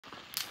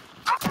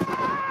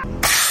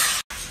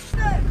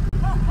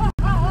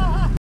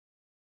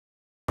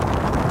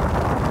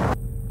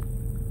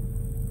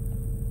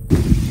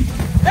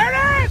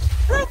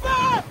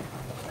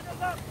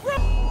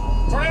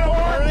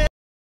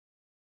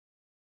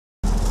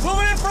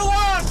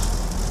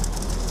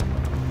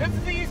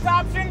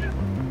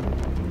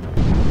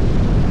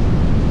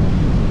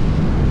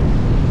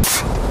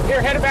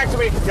Here, hand it back to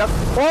me. Yep.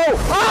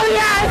 Oh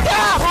yeah,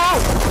 yeah!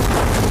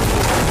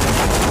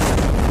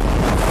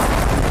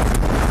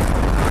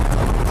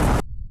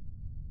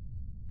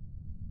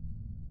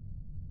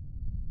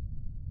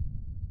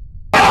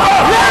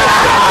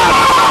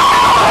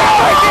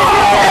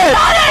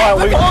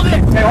 Hold it!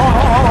 Hey,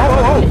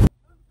 hold.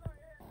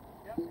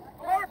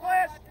 Power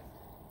flash!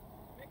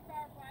 Big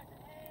power flash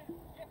and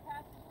get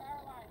past the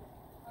power line.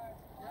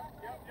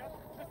 Yep.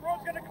 This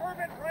road's gonna curve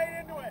it right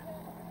into it.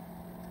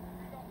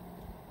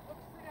 Look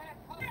straight ahead.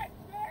 Okay,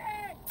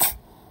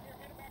 here,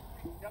 hit it back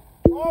to me. Yep.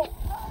 Oh!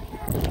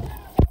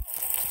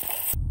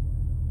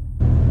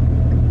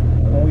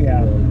 Oh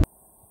yeah.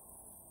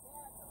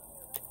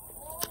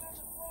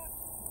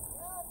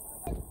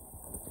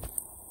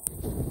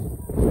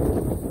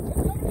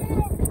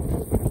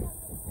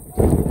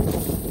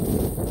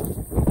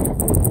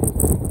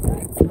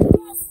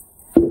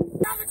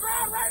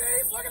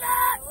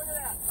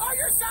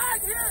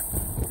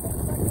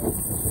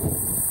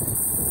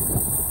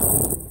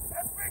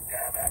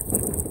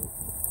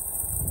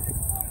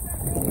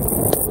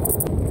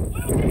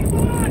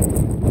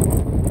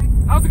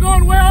 How's it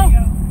going, Will?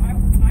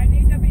 I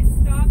need to be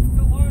stopped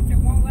to launch. It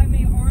won't let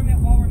me arm it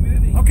while we're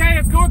moving. Okay,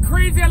 it's going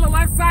crazy on the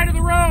left side of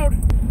the road.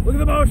 Look at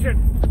the motion.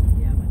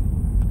 Yeah, but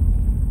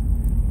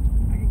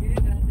I can get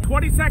into that thing.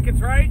 20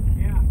 seconds, right?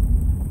 Yeah.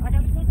 I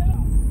got to go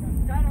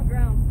down. Got on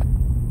ground.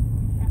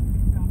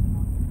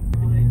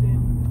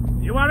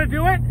 You want to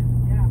do it?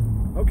 Yeah.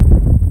 Okay.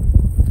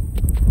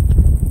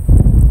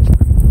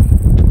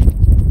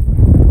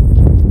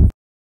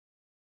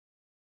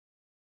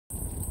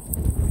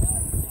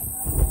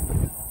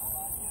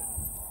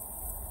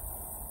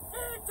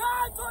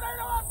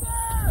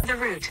 The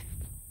route.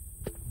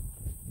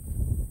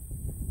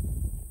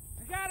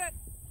 I got it.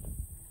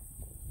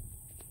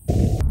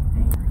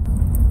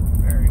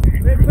 Very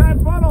dangerous. Big fat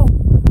funnel.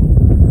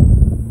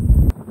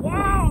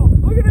 Wow!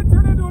 Look at it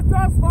turn into a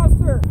dust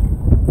buster.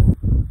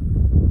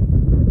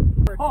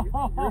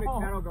 You're in a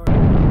cattle guard.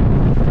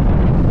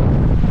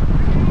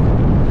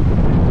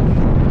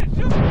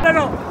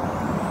 Little.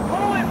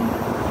 Pull it.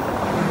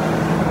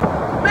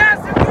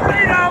 Massive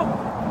tornado.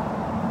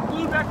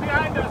 Blew back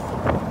behind us.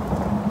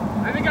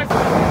 I think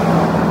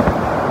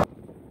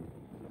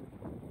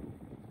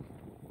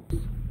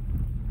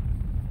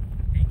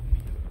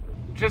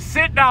just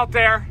sitting out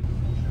there.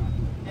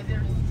 Is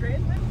there a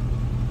transmit?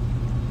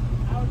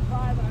 I would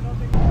try, but I don't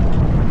think